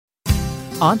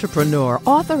Entrepreneur,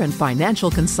 author, and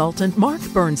financial consultant Mark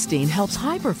Bernstein helps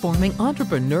high-performing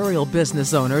entrepreneurial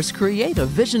business owners create a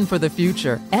vision for the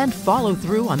future and follow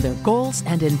through on their goals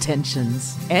and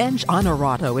intentions. Ange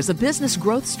Honorato is a business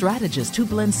growth strategist who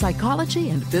blends psychology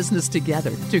and business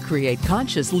together to create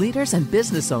conscious leaders and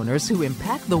business owners who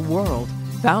impact the world.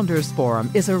 Founders Forum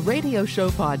is a radio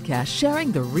show podcast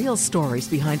sharing the real stories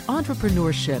behind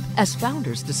entrepreneurship as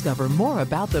founders discover more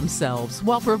about themselves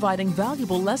while providing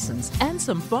valuable lessons and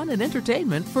some fun and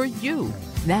entertainment for you.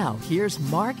 Now, here's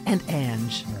Mark and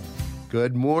Ange.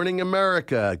 Good morning,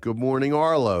 America. Good morning,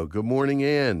 Arlo. Good morning,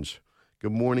 Ange.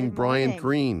 Good morning, Bryant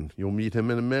Greene. You'll meet him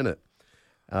in a minute.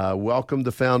 Welcome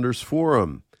to Founders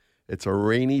Forum. It's a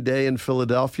rainy day in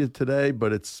Philadelphia today,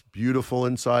 but it's beautiful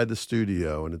inside the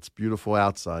studio, and it's beautiful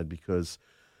outside because,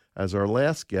 as our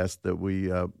last guest that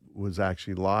we was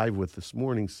actually live with this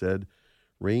morning said,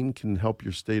 rain can help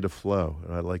your state of flow.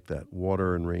 And I like that.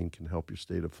 Water and rain can help your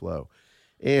state of flow.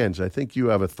 Ange, I think you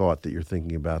have a thought that you're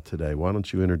thinking about today. Why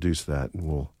don't you introduce that, and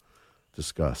we'll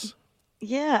discuss.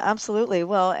 Yeah, absolutely.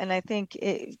 Well, and I think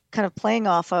kind of playing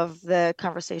off of the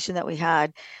conversation that we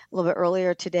had a little bit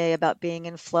earlier today about being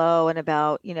in flow and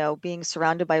about, being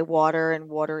surrounded by water, and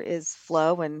water is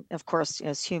flow. And of course,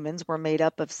 as humans, we're made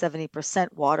up of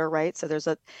 70% water, right? So there's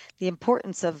the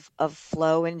importance of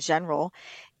flow in general.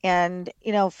 And,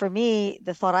 for me,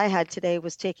 the thought I had today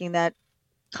was taking that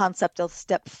concept a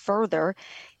step further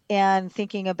and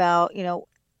thinking about,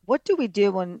 what do we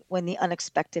do when the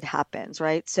unexpected happens,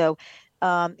 right? So,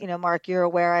 Mark, you're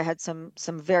aware I had some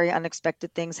very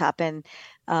unexpected things happen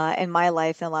in my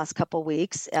life in the last couple of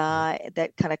weeks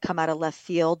that kind of come out of left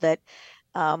field. That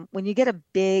when you get a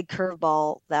big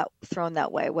curveball thrown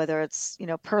that way, whether it's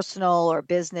personal or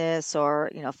business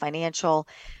or financial,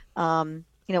 how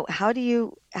do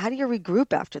you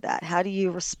regroup after that? How do you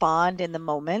respond in the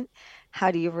moment? How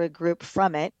do you regroup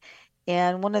from it?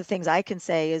 And one of the things I can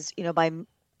say is, by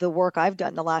the work I've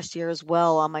done the last year as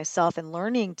well on myself and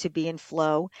learning to be in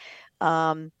flow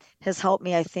has helped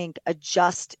me, I think,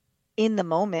 adjust in the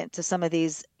moment to some of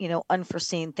these,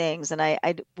 unforeseen things. And I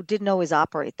didn't always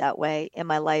operate that way in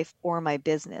my life or my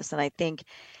business. And I think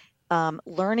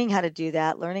learning how to do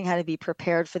that, learning how to be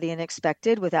prepared for the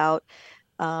unexpected without,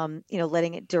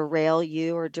 letting it derail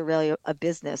you or derail a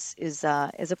business is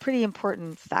a pretty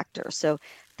important factor. So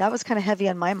that was kind of heavy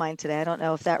on my mind today. I don't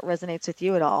know if that resonates with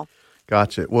you at all.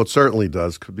 Gotcha. Well, it certainly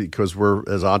does because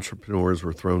as entrepreneurs,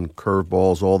 we're thrown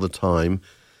curveballs all the time.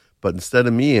 But instead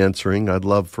of me answering, I'd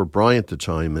love for Bryant to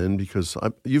chime in because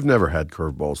you've never had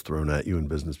curveballs thrown at you in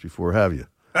business before, have you?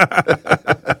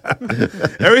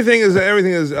 Everything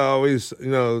is always,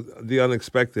 the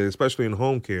unexpected, especially in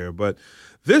home care. But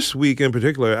this week in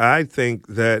particular, I think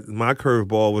that my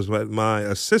curveball was my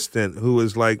assistant, who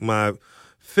is like my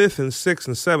fifth and sixth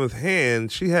and seventh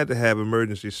hand. She had to have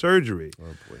emergency surgery. Oh,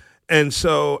 boy. And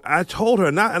so I told her,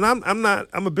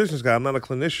 I'm a business guy. I'm not a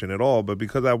clinician at all, but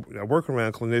because I work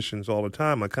around clinicians all the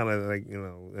time, I kind of like,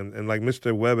 and like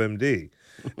Mr. WebMD.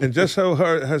 And just so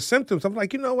her symptoms, I'm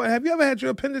like, you know what, have you ever had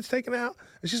your appendix taken out?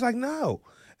 And she's like, no.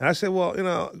 And I said,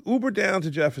 well, Uber down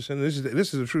to Jefferson.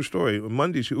 This is a true story.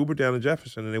 Monday, she Ubered down to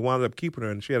Jefferson, and they wound up keeping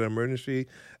her, and she had an emergency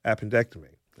appendectomy.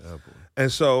 Oh, boy. And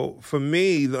so for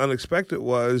me, the unexpected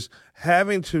was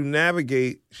having to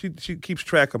navigate. She keeps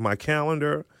track of my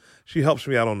calendar. She helps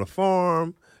me out on the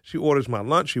farm. She orders my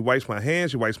lunch. She wipes my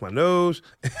hands. She wipes my nose.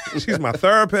 She's my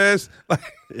therapist.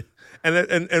 And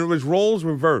it was roles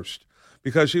reversed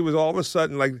because she was all of a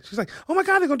sudden she's like, oh my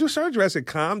God, they're going to do surgery. I said,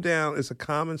 calm down. It's a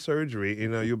common surgery.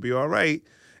 You'll be all right.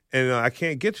 And I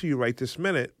can't get to you right this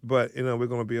minute, but, we're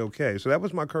going to be okay. So that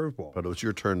was my curveball. But it was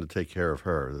your turn to take care of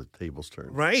her, the table's turn.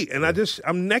 Right. And yeah.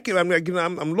 I'm naked.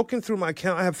 I'm looking through my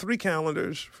calendar. I have 3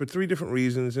 calendars for 3 different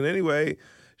reasons. And anyway,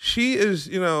 she is,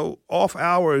 off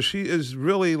hours. She is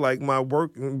really like my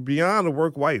work, beyond a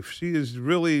work wife. She is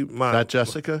really my... Is that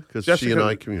Jessica? Because she and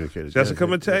I communicated. Jessica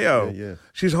Mateo. Yeah.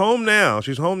 She's home now.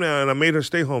 And I made her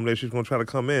stay home there. She's going to try to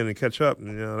come in and catch up,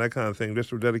 and that kind of thing,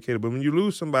 just for dedicated. But when you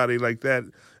lose somebody like that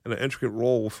in an intricate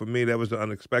role, for me, that was the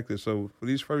unexpected. So for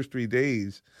these first 3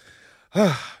 days,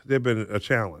 they've been a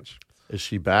challenge. Is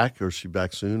she back, or is she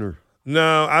back soon, or...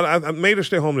 No, I made her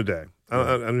stay home today.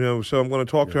 Yeah. So I'm going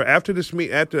to talk to her after this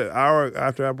after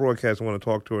our broadcast. I want to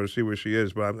talk to her to see where she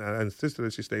is. But I insisted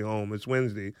that she stay home. It's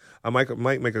Wednesday. I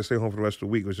might make her stay home for the rest of the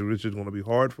week, which is going to be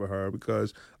hard for her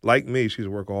because, like me, she's a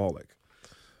workaholic.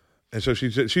 And so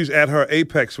she's at her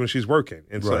apex when she's working.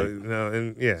 And so,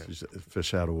 right. She's a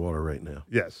fish out of water right now.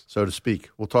 Yes. So to speak.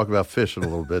 We'll talk about fish in a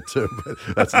little bit too, but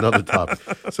that's another topic.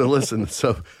 So listen,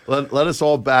 let us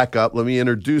all back up. Let me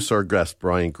introduce our guest,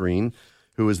 Bryant Greene,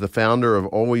 who is the founder of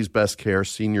Always Best Care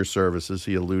Senior Services.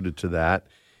 He alluded to that.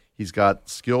 He's got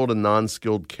skilled and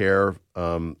non-skilled care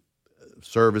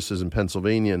services in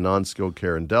Pennsylvania and non-skilled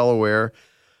care in Delaware.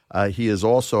 He is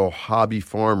also a hobby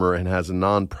farmer and has a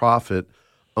nonprofit,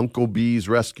 Uncle B's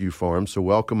Rescue Farm. So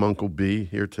welcome, Uncle B,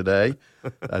 here today.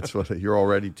 That's what you're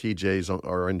already. TJ's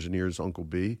our engineer's Uncle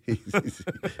B. He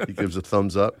gives a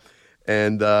thumbs up,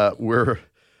 and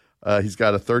he's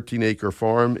got a 13-acre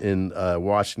farm in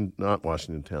not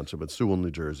Washington Township, but Sewell, New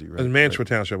Jersey, right? In Mantua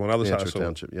Township, on the other side of Sewell.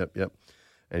 Township. Yep.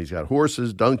 And he's got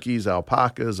horses, donkeys,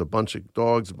 alpacas, a bunch of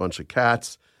dogs, a bunch of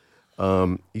cats.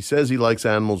 He says he likes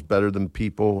animals better than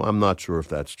people. I'm not sure if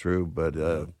that's true, but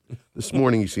this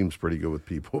morning he seems pretty good with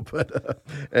people. But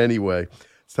anyway,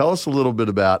 tell us a little bit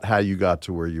about how you got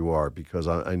to where you are, because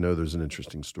I know there's an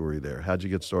interesting story there. How'd you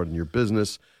get started in your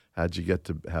business? How'd you get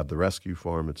to have the rescue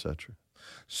farm, et cetera?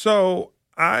 So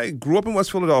I grew up in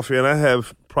West Philadelphia, and I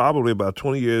have probably about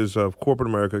 20 years of corporate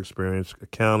America experience,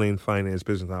 accounting, finance,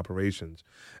 business operations.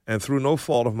 And through no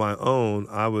fault of my own,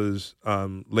 I was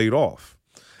laid off.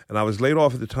 And I was laid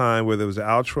off at the time where there was an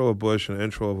outro of Bush and an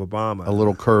intro of Obama. A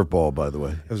little curveball, by the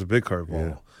way. It was a big curveball.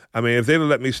 Yeah. I mean, if they'd have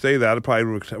let me stay there, I'd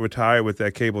probably retire with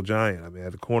that cable giant. I mean, I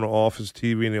had a corner office,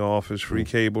 TV in the office, free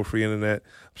cable, free internet.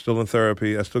 I'm still in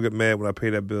therapy. I still get mad when I pay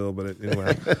that bill, but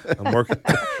anyway, I'm working.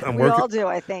 We all do,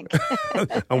 I think.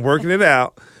 I'm working it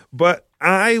out. But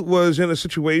I was in a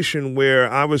situation where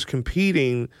I was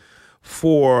competing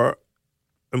for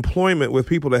employment with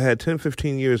people that had 10,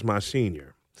 15 years my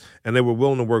senior, and they were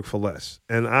willing to work for less.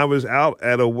 And I was out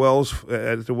at the Wells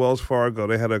Fargo.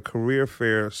 They had a career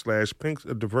fair /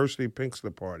 a diversity pink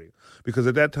slip party, because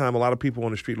at that time a lot of people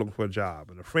on the street looking for a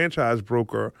job. And a franchise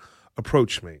broker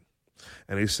approached me,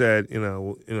 and he said,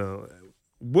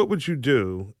 what would you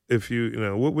do if you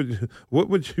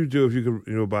do if you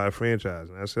could buy a franchise?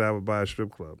 And I said, I would buy a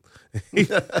strip club.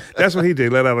 That's what he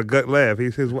did. Let out a gut laugh. He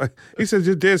says, "What?" He said,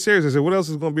 "You're dead serious." I said, "What else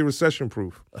is going to be recession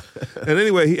proof?" And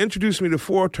anyway, he introduced me to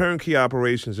 4 turnkey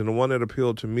operations, and the one that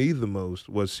appealed to me the most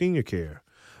was senior care.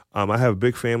 I have a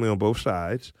big family on both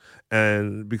sides,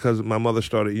 and because my mother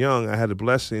started young, I had the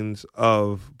blessings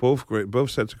of both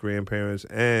sets of grandparents,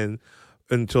 and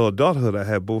until adulthood, I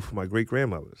had both of my great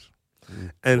grandmothers.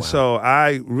 And so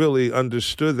I really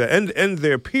understood that. And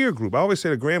their peer group. I always say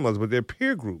the grandmothers, but their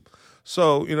peer group.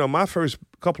 So, my first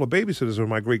couple of babysitters were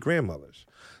my great-grandmothers.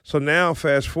 So now,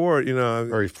 fast forward,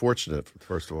 Very fortunate,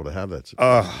 first of all, to have that.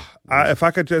 If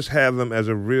I could just have them as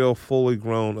a real fully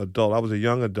grown adult. I was a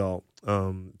young adult.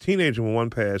 Teenager when one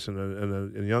passed,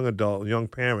 and a young adult, a young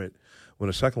parent when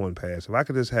the second one passed. If I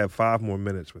could just have 5 more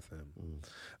minutes with them.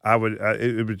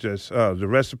 It would just, the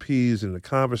recipes and the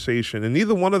conversation, and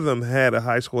neither one of them had a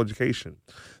high school education.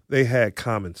 They had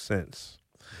common sense.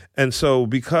 And so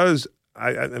because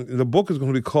the book is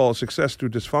going to be called Success Through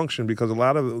Dysfunction, because a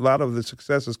lot of the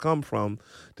successes come from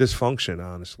dysfunction,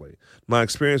 honestly. My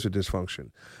experience with dysfunction.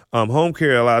 Home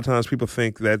care, a lot of times people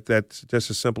think that that's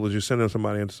just as simple as you sending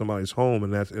somebody into somebody's home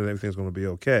and everything's going to be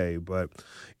okay. But,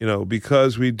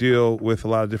 because we deal with a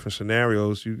lot of different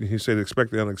scenarios, you say the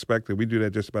expected, unexpected, we do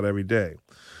that just about every day.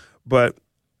 But,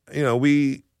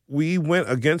 we went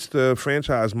against the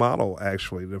franchise model,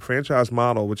 actually. The franchise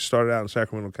model, which started out in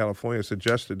Sacramento, California,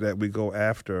 suggested that we go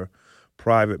after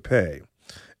private pay.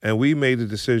 And we made the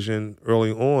decision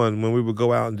early on, when we would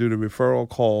go out and do the referral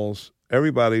calls,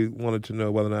 everybody wanted to know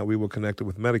whether or not we were connected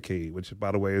with Medicaid, which,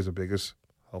 by the way, is the biggest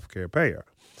healthcare payer.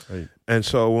 Right. And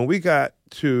so when we got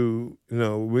to,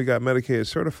 we got Medicaid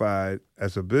certified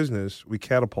as a business, we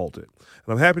catapulted.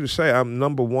 And I'm happy to say I'm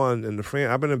number one in the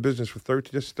I've been in business for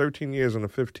 13 years on the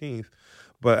 15th,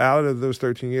 but out of those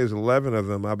 13 years, 11 of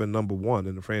them, I've been number one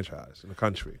in the franchise in the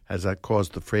country. Has that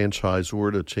caused the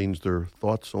franchisor to change their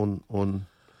thoughts on?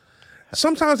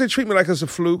 Sometimes they treat me like it's a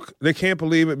fluke. They can't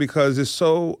believe it because it's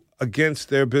so against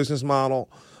their business model.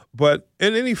 But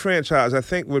in any franchise, I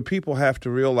think what people have to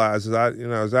realize is,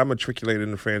 as I matriculated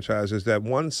in the franchise, is that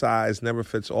one size never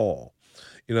fits all.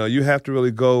 You have to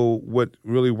really go what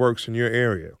really works in your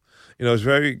area.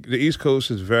 The East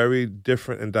Coast is very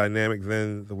different and dynamic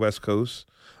than the West Coast.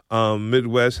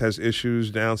 Midwest has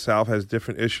issues. Down South has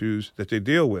different issues that they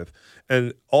deal with.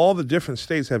 And all the different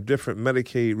states have different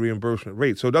Medicaid reimbursement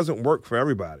rates. So it doesn't work for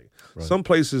everybody. Right. Some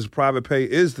places private pay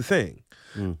is the thing.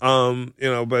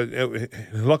 But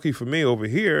lucky for me over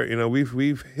here,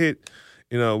 we've hit,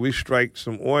 we strike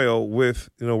some oil with,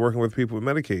 working with people with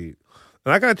Medicaid.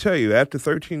 And I got to tell you, after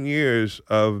 13 years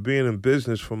of being in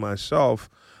business for myself,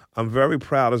 I'm very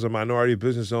proud as a minority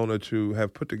business owner to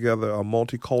have put together a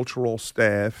multicultural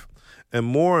staff and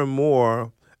more an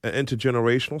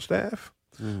intergenerational staff.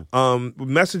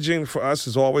 Messaging for us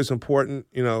is always important.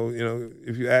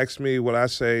 If you ask me what I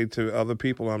say to other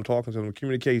people I'm talking to them,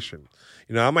 communication.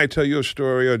 I might tell you a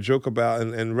story or a joke about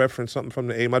and reference something from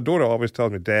the 80s. My daughter always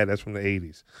tells me, Dad, that's from the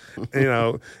 80s.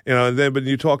 And then but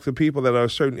you talk to people that are a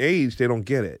certain age, they don't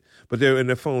get it. But they're in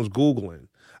their phones Googling.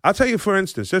 I'll tell you, for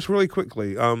instance, just really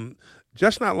quickly,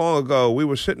 just not long ago, we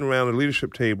were sitting around the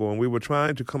leadership table and we were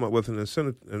trying to come up with an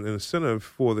incentive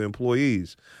for the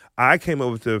employees. I came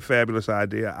up with the fabulous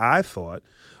idea, I thought,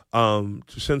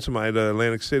 to send somebody to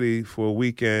Atlantic City for a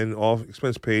weekend, all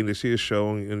expense paid, to see a show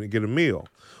and get a meal.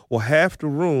 Well, half the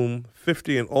room,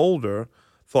 50 and older,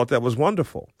 thought that was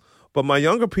wonderful. But my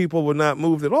younger people were not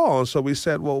moved at all. And so we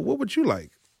said, well, what would you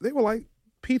like? They were like,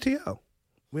 PTO.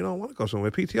 We don't want to go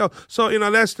somewhere, PTO. So,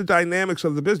 that's the dynamics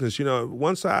of the business.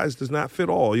 One size does not fit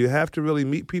all. You have to really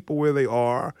meet people where they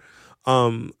are.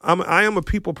 I am a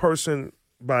people person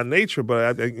by nature,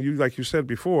 but like you said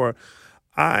before,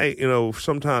 I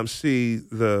sometimes see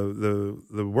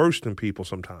the worst in people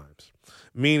sometimes,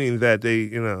 meaning that they,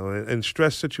 in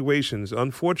stress situations,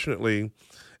 unfortunately,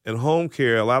 in home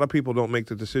care, a lot of people don't make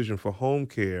the decision for home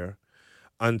care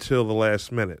until the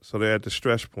last minute. So they're at the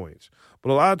stress points. But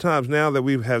a lot of times now that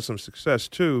we've had some success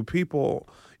too, people,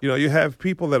 you have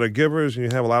people that are givers and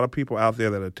you have a lot of people out there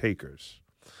that are takers.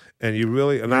 And you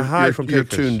really, and I hide from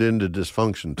takers. You're tuned into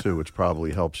dysfunction too, which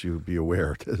probably helps you be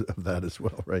aware of that as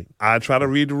well, right? I try to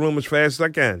read the room as fast as I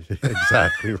can.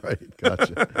 Exactly right.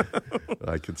 Gotcha.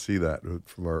 I could see that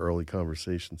from our early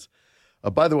conversations.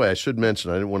 By the way, I should mention,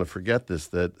 I didn't want to forget this,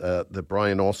 that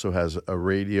Bryant also has a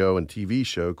radio and TV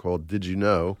show called Did You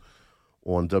Know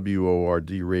on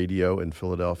WORD radio in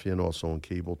Philadelphia and also on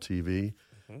cable TV,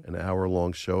 an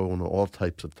hour-long show on all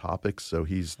types of topics. So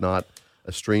he's not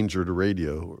a stranger to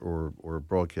radio or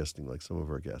broadcasting like some of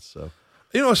our guests. So,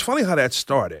 it's funny how that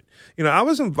started. I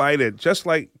was invited, just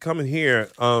like coming here,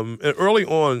 early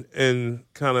on in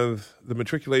kind of the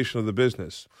matriculation of the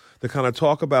business, to kind of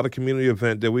talk about a community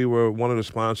event that we were one of the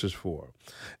sponsors for.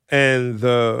 And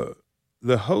the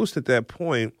host at that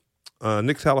point,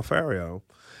 Nick Talafario,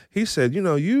 he said,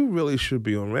 you really should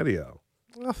be on radio.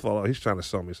 I thought, he's trying to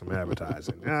sell me some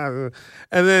advertising. And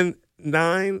then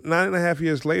nine and a half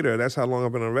years later, that's how long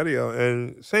I've been on radio.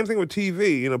 And same thing with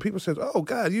TV. People said, "Oh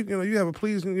God, you have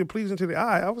you're pleasing to the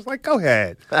eye." I was like, "Go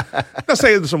ahead, now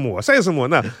say it some more. Say it some more."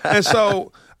 No, and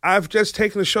so I've just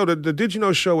taken the show. The Did You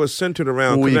Know show is centered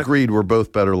around. Well, we agreed we're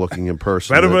both better looking in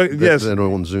person. Yes, than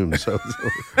on Zoom. So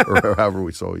or however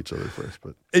we saw each other first.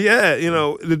 But yeah,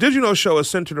 the Did You Know show is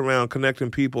centered around connecting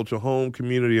people to home,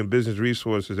 community, and business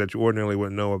resources that you ordinarily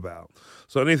wouldn't know about.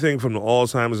 So anything from the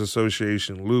Alzheimer's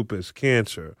Association, lupus,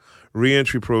 cancer,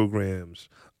 reentry programs.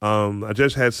 I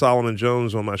just had Solomon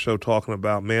Jones on my show talking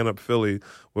about Man Up Philly,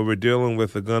 where we're dealing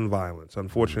with the gun violence.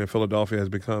 Unfortunately, Philadelphia has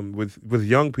become, with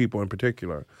young people in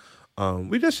particular,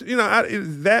 we just,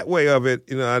 that way of it,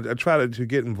 I try to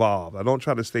get involved. I don't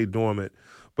try to stay dormant.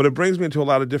 But it brings me into a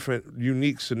lot of different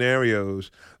unique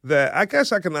scenarios that I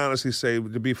guess I can honestly say,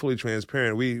 to be fully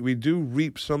transparent, we do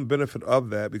reap some benefit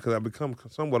of that because I've become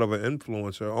somewhat of an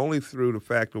influencer only through the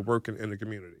fact of working in the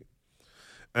community.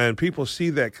 And people see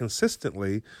that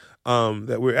consistently,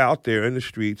 that we're out there in the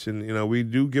streets and, we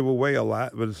do give away a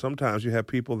lot, but sometimes you have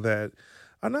people that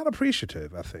are not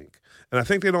appreciative, I think. And I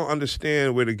think they don't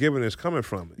understand where the giving is coming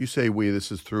from. You say we,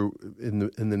 this is through, in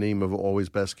the name of Always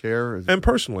Best Care? And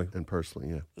personally. And personally,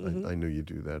 yeah. Mm-hmm. I knew you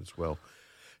do that as well.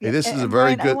 Yeah, hey, this is a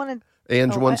very Brian, good...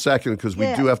 Ange, one second, because we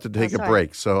do have to take a sorry.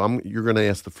 break. So you're going to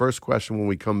ask the first question when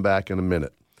we come back in a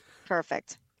minute.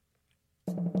 Perfect.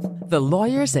 The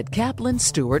lawyers at Kaplan,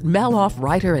 Stewart, Meloff,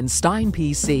 Reiter, and Stein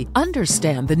PC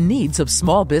understand the needs of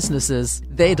small businesses.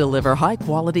 They deliver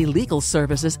high-quality legal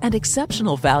services and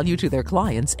exceptional value to their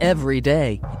clients every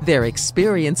day. Their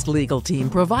experienced legal team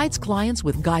provides clients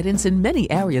with guidance in many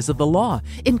areas of the law,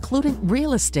 including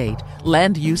real estate,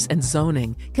 land use and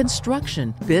zoning,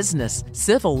 construction, business,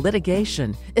 civil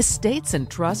litigation, estates and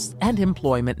trusts, and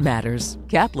employment matters.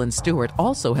 Kaplan Stewart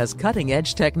also has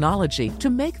cutting-edge technology to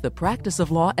make the practice of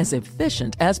law as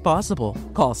efficient as possible.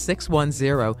 Call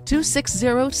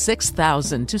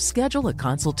 610-260-6000 to schedule a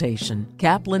consultation.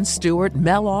 Kaplan, Stewart,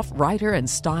 Meloff, Reiter, and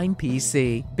Stein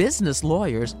PC. Business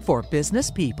lawyers for business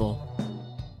people.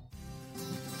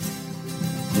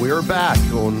 We're back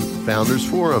on Founders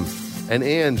Forum. And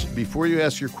Ange, before you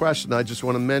ask your question, I just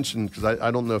want to mention, because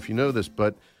I don't know if you know this,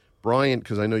 but Bryant,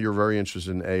 because I know you're very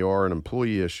interested in AR and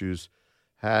employee issues,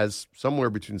 has somewhere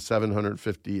between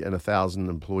 750 and 1,000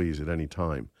 employees at any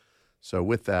time. So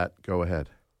with that, go ahead.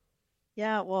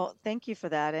 Yeah, well, thank you for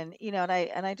that. And,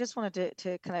 and I just wanted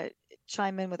to kind of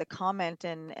chime in with a comment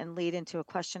and lead into a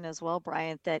question as well,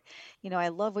 Bryant, that, I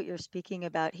love what you're speaking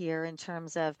about here in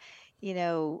terms of,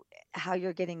 how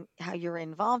you're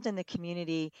involved in the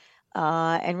community,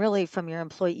 and really from your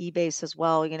employee base as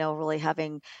well, really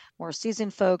having more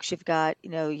seasoned folks. You've got,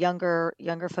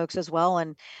 younger folks as well.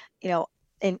 And, you know,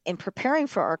 in preparing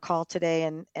for our call today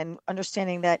and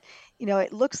understanding that,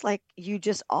 it looks like you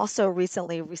just also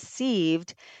recently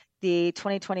received the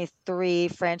 2023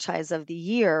 Franchise of the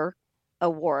Year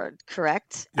award,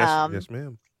 correct? Yes,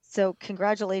 ma'am. So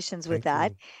congratulations with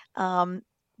Thank that. you. Um,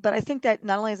 but I think that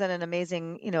not only is that an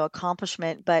amazing,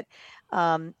 accomplishment, but,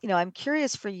 I'm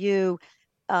curious for you,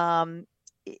 um,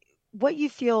 what you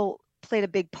feel played a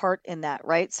big part in that,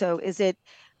 right? So is it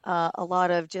a lot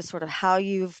of just sort of how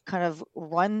you've kind of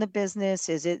run the business?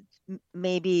 Is it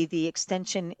maybe the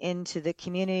extension into the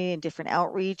community and different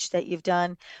outreach that you've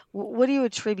done? What do you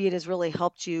attribute has really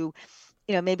helped you,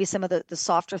 maybe some of the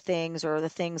softer things or the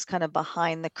things kind of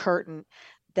behind the curtain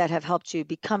that have helped you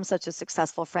become such a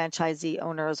successful franchisee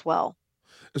owner as well?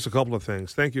 It's a couple of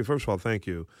things. Thank you. First of all, thank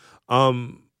you.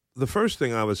 The first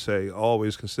thing I would say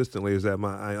always consistently is that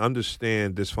I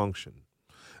understand dysfunction.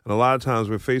 And a lot of times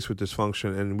we're faced with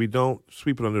dysfunction and we don't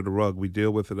sweep it under the rug. We deal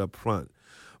with it up front.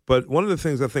 But one of the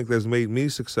things I think that's made me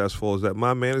successful is that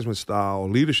my management style,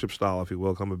 leadership style, if you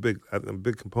will, I'm a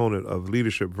big component of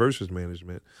leadership versus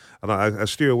management. And I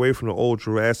steer away from the old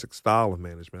Jurassic style of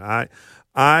management.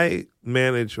 I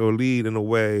manage or lead in a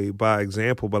way by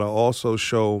example, but I also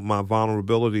show my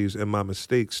vulnerabilities and my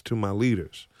mistakes to my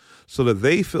leaders so that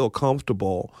they feel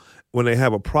comfortable when they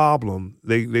have a problem.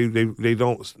 They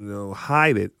don't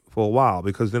hide it for a while,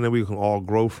 because then we can all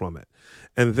grow from it.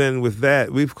 And then with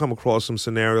that, we've come across some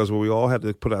scenarios where we all had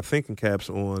to put our thinking caps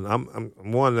on. I'm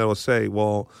one that will say,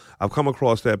 well, I've come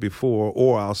across that before,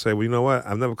 or I'll say, well, you know what?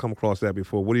 I've never come across that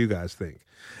before. What do you guys think?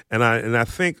 And I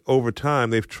think over time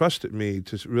they've trusted me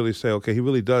to really say, okay, he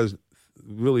really does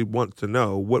really want to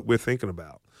know what we're thinking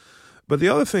about. But the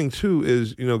other thing too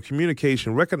is,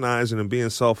 communication, recognizing and being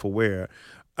self-aware.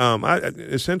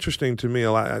 It's interesting to me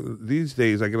a lot these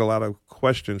days. I get a lot of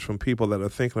questions from people that are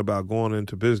thinking about going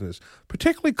into business,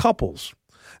 particularly couples.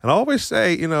 And I always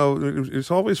say, it's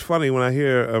always funny when I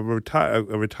hear a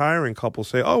retiring couple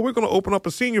say, "Oh, we're going to open up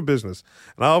a senior business."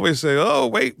 And I always say, "Oh,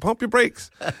 wait, pump your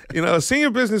brakes." A senior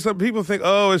business, some people think,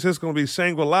 "Oh, it's just going to be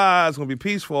Shangri-La, it's going to be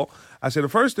peaceful." I say the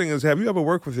first thing is, have you ever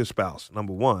worked with your spouse?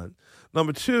 Number one.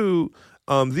 Number two,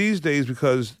 these days,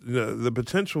 because the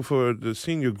potential for the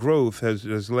senior growth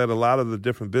has led a lot of the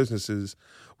different businesses,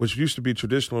 which used to be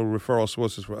traditional referral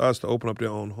sources for us, to open up their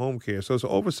own home care. So it's an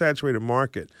oversaturated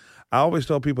market. I always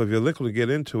tell people, if you're looking to get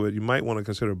into it, you might want to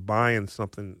consider buying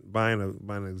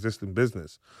an existing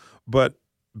business. But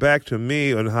back to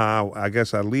me and how I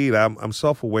guess I lead, I'm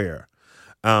self-aware.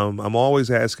 I'm always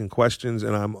asking questions,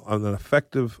 and I'm an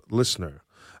effective listener.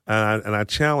 And I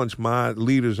challenge my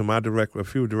leaders and a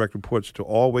few direct reports to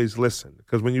always listen.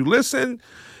 Because when you listen,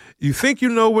 you think you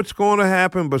know what's going to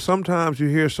happen, but sometimes you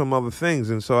hear some other things.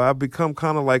 And so I've become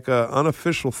kind of like an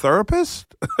unofficial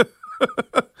therapist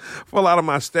for a lot of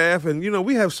my staff. And,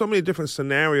 we have so many different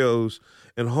scenarios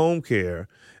in home care.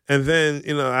 And then,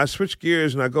 I switch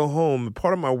gears and I go home.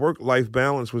 Part of my work-life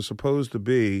balance was supposed to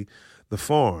be the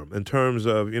farm, in terms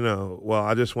of,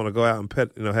 I just want to go out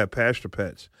and have pasture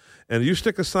pets. And you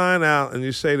stick a sign out and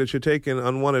you say that you're taking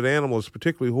unwanted animals,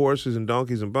 particularly horses and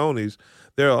donkeys and ponies.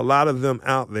 There are a lot of them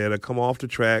out there that come off the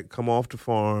track, come off the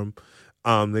farm.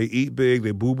 They eat big,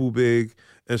 they boo-boo big,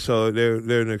 and so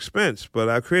they're an expense. But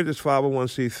I created this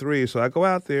 501c3, so I go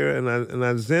out there and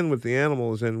I zen with the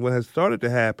animals. And what has started to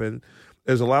happen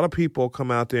is a lot of people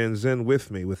come out there and zen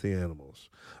with me with the animals.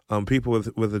 People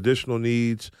with additional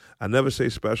needs. I never say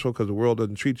special because the world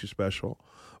doesn't treat you special.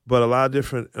 But a lot of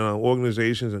different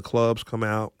organizations and clubs come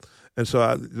out. And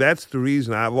so that's the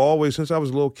reason I've always, since I was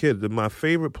a little kid, my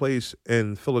favorite place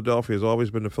in Philadelphia has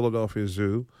always been the Philadelphia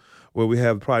Zoo, where we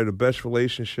have probably the best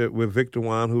relationship with Victor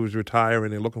Wan, who's retiring.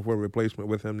 They're looking for a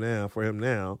replacement for him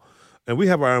now. And we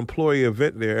have our employee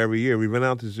event there every year. We rent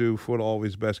out the zoo for the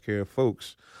Always Best Care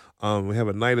folks. We have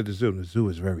a night at the zoo. And the zoo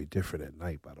is very different at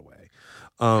night, by the way.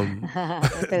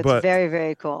 It's very,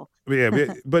 very cool. Yeah,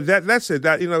 but that's it.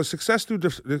 That success through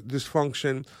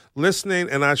dysfunction, listening,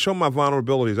 and I show my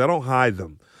vulnerabilities. I don't hide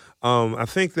them. I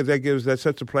think that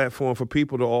sets a platform for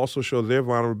people to also show their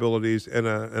vulnerabilities in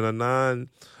a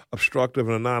non-obstructive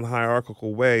and a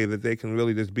non-hierarchical way, that they can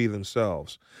really just be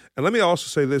themselves. And let me also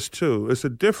say this too: it's a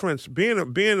difference being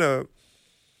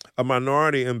a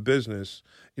minority in business.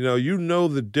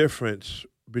 The difference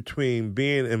between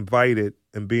being invited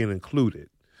and being included.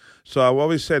 So I've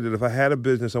always said that if I had a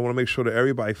business, I want to make sure that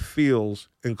everybody feels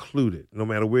included, no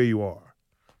matter where you are.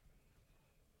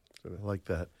 I like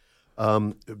that.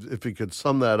 If you could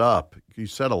sum that up, you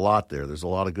said a lot there. There's a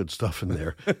lot of good stuff in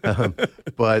there.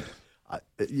 But,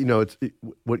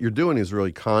 what you're doing is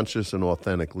really conscious and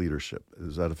authentic leadership.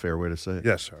 Is that a fair way to say it?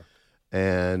 Yes, sir.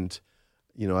 And,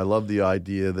 I love the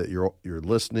idea that you're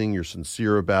listening, you're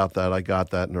sincere about that. I got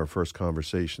that in our first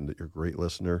conversation, that you're a great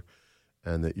listener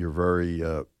and that you're very,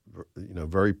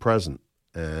 very present.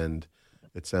 And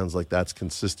it sounds like that's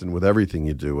consistent with everything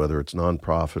you do, whether it's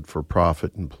nonprofit,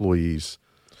 for-profit, employees.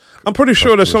 I'm pretty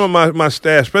sure that some of my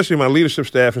staff, especially my leadership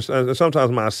staff, and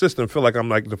sometimes my assistant, feel like I'm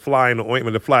like the fly in the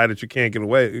ointment, the fly that you can't get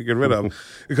rid of,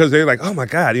 because they're like, oh my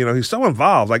God, he's so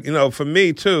involved. Like, for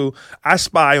me too, I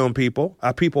spy on people,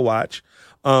 I people watch.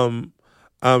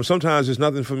 Sometimes there's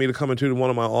nothing for me to come into one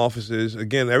of my offices.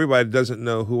 Again, everybody doesn't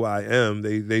know who I am.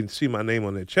 They see my name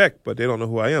on their check, but they don't know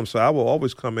who I am. So I will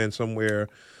always come in somewhere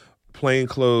plain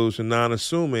clothes and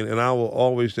non-assuming, and I will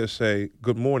always just say,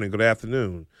 good morning, good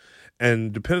afternoon.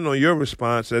 And depending on your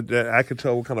response, that I can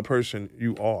tell what kind of person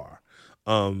you are.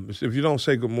 If you don't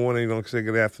say good morning, you don't say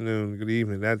good afternoon, good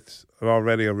evening, that's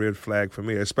already a red flag for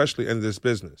me, especially in this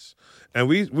business. And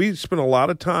we spend a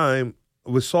lot of time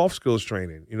with soft skills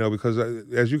training, because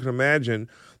as you can imagine,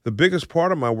 the biggest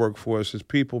part of my workforce is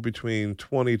people between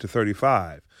 20 to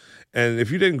 35. And if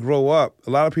you didn't grow up,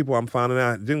 a lot of people I'm finding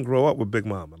out didn't grow up with Big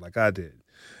Mama like I did.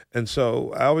 And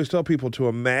so I always tell people to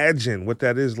imagine what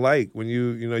that is like when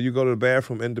you go to the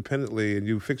bathroom independently and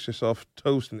you fix yourself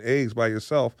toast and eggs by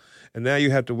yourself, and now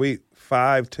you have to wait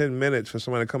 5-10 minutes for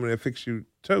somebody to come in and fix you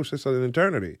toast. It's an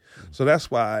eternity. So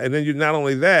that's why. And then not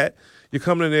only that, you're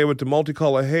coming in there with the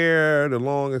multicolored hair, the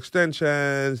long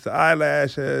extensions, the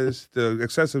eyelashes, the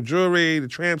excessive jewelry, the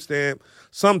tramp stamp.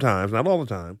 Sometimes, not all the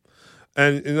time.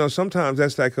 And sometimes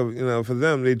that's like for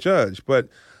them they judge, but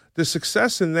the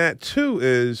success in that, too,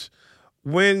 is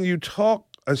when you talk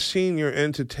a senior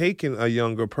into taking a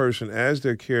younger person as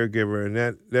their caregiver and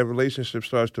that relationship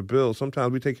starts to build.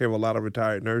 Sometimes we take care of a lot of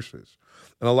retired nurses.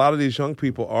 And a lot of these young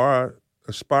people are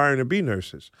aspiring to be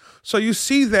nurses. So you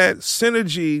see that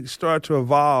synergy start to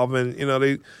evolve, and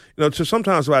to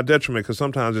sometimes to our detriment, because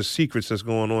sometimes there's secrets that's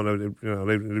going on.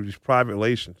 These private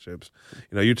relationships.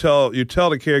 You tell the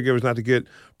caregivers not to get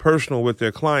personal with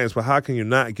their clients, but how can you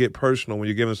not get personal when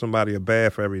you're giving somebody a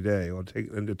bath every day or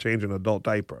changing an adult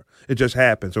diaper? It just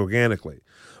happens organically.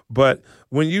 But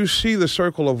when you see the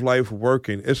circle of life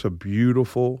working, it's a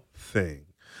beautiful thing.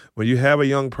 When you have a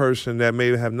young person that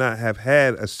may have not have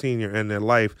had a senior in their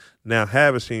life, now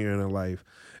have a senior in their life,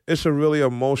 it's a really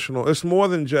emotional. It's more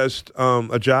than just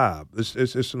a job. It's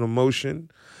an emotion.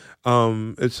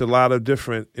 It's a lot of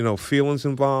different feelings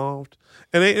involved,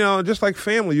 and just like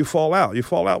family, you fall out. You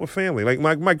fall out with family.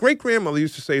 Like my great grandmother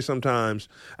used to say sometimes.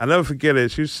 I never forget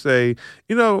it. She used to say,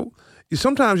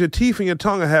 sometimes your teeth and your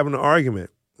tongue are having an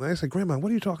argument. And I said, Grandma,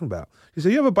 what are you talking about? She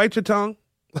said, you ever bite your tongue?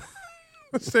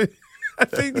 I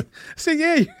say,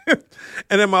 yeah.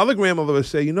 And then my other grandmother would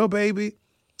say, baby,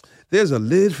 there's a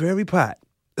lid for every pot.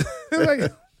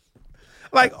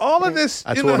 like all of this.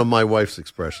 That's one of my wife's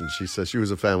expressions. She says she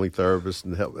was a family therapist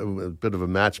and a bit of a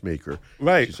matchmaker.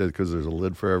 Right. She said, because there's a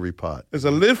lid for every pot. There's a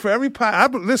lid for every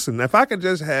pot. Listen, if I could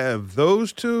just have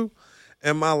those two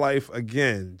in my life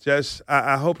again,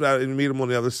 I hope that I didn't meet them on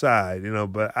the other side,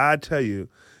 but I tell you,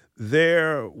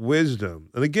 their wisdom,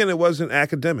 and again, it wasn't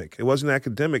academic. It was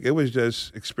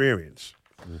just experience.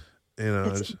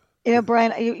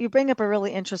 Brian, you bring up a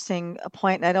really interesting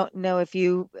point, and I don't know if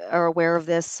you are aware of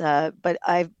this, but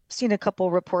I've seen a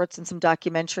couple reports and some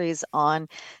documentaries on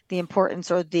the importance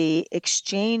or the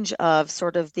exchange of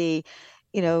sort of the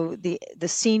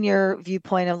senior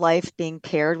viewpoint of life being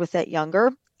paired with that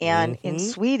younger. And in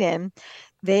Sweden,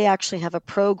 they actually have a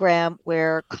program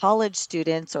where college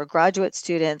students or graduate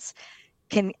students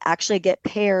can actually get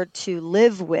paired to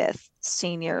live with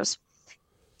seniors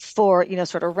for,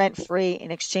 sort of rent-free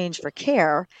in exchange for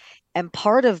care. And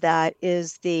part of that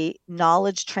is the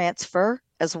knowledge transfer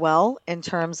as well, in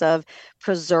terms of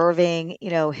preserving,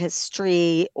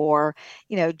 history or,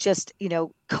 just,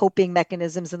 coping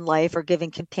mechanisms in life, or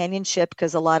giving companionship,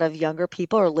 because a lot of younger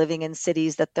people are living in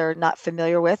cities that they're not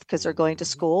familiar with because they're going to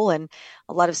school, and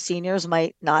a lot of seniors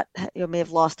might not, may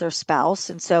have lost their spouse.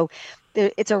 And so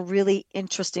it's a really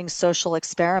interesting social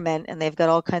experiment, and they've got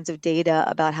all kinds of data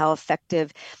about how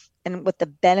effective and what the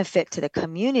benefit to the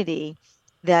community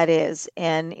that is,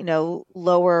 and,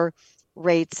 lower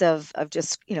rates of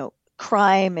just,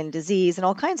 crime and disease and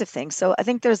all kinds of things. So I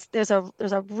think there's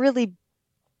a really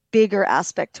bigger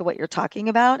aspect to what you're talking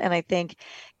about. And I think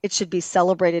it should be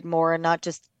celebrated more and not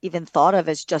just even thought of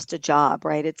as just a job,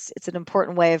 right? It's an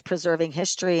important way of preserving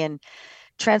history and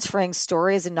transferring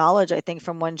stories and knowledge, I think,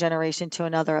 from one generation to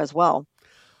another as well.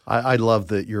 I love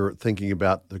that you're thinking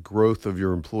about the growth of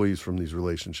your employees from these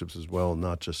relationships as well, and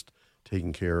not just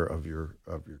taking care of your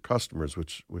customers,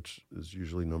 which is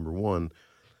usually number one.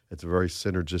 It's a very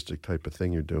synergistic type of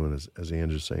thing you're doing, as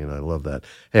Andrew's saying. I love that.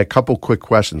 Hey, a couple quick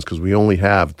questions, because we only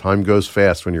have, time goes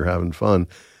fast when you're having fun.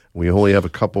 We only have a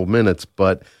couple minutes,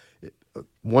 but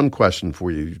one question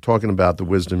for you. You're talking about the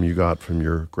wisdom you got from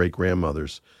your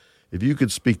great-grandmothers. If you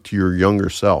could speak to your younger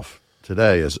self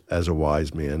today as a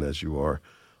wise man as you are,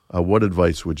 what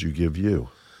advice would you give you?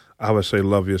 I would say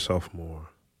love yourself more.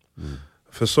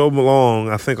 For so long,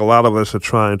 I think a lot of us are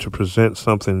trying to present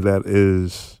something that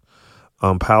is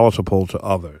palatable to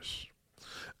others.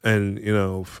 And,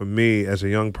 for me as a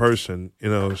young person,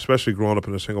 especially growing up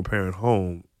in a single-parent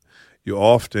home, you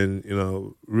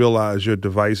often, realize your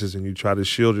devices and you try to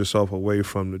shield yourself away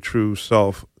from the true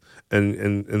self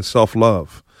and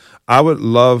self-love. I would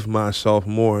love myself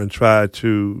more and try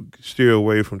to steer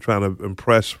away from trying to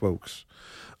impress folks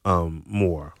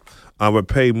more. I would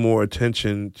pay more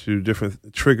attention to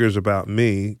different triggers about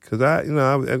me because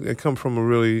I come from a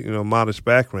really modest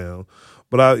background,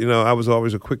 but I was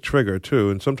always a quick trigger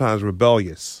too, and sometimes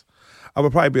rebellious. I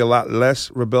would probably be a lot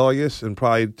less rebellious and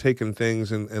probably taking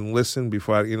things and listen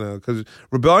before because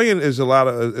rebellion is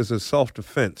a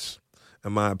self-defense,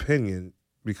 in my opinion,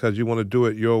 because you want to do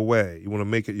it your way, you want to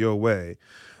make it your way,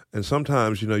 and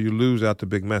sometimes you lose out the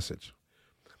big message.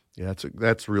 Yeah,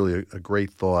 that's really a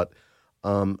great thought.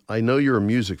 I know you're a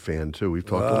music fan, too. We've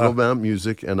talked a little about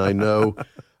music, and I know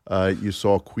you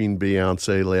saw Queen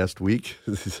Beyonce last week.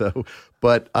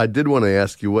 But I did want to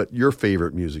ask you what your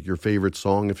favorite music, your favorite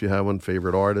song, if you have one,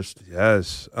 favorite artist.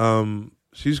 Yes.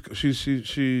 She's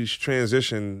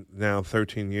transitioned now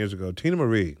 13 years ago. Tina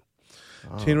Marie.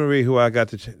 Oh. Tina Marie, who I got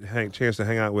the chance to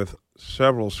hang out with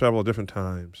several different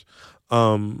times.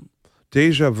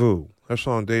 Deja Vu. Her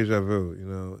song Deja Vu,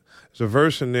 there's a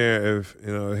verse in there, if,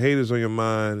 hate is on your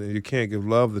mind and you can't give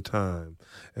love the time.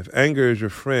 If anger is your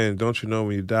friend, don't you know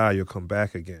when you die, you'll come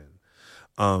back again.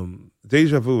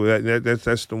 Deja Vu,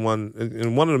 that's the one,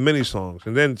 in one of the many songs.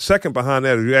 And then second behind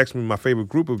that, if you ask me my favorite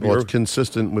group of it's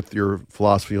consistent with your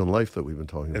philosophy on life that we've been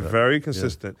talking about. Very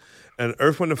consistent. Yeah. And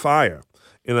Earth, Wind & Fire.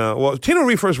 Tina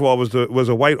Marie, first of all, was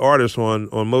a white artist on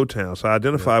Motown. So I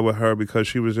identified with her because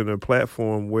she was in a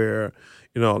platform where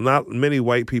not many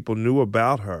white people knew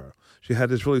about her. She had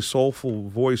this really soulful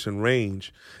voice and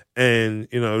range. And,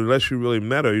 unless you really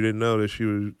met her, you didn't know that she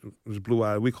was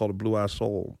blue-eyed. We called her blue-eyed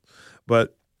soul.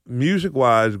 But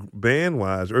music-wise,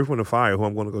 band-wise, Earth, Wind & Fire, who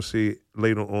I'm going to go see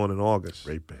later on in August.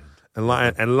 Great band. And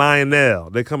Lionel.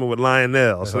 They're coming with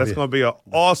Lionel. So that's going to be an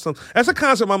awesome – that's a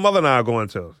concert my mother and I are going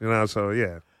to, so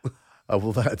yeah.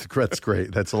 Well, that's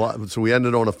great. That's a lot. So we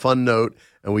ended on a fun note,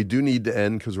 and we do need to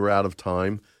end because we're out of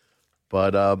time.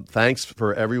 But thanks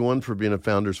for everyone for being at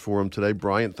Founders Forum today.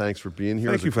 Bryant, thanks for being here.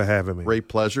 Thank you for having me. Great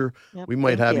pleasure. Yep, we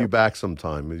might have you back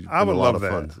sometime. I would love that.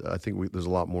 Fun. I think there's a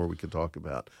lot more we could talk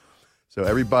about. So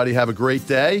everybody have a great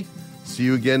day. See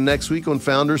you again next week on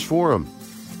Founders Forum.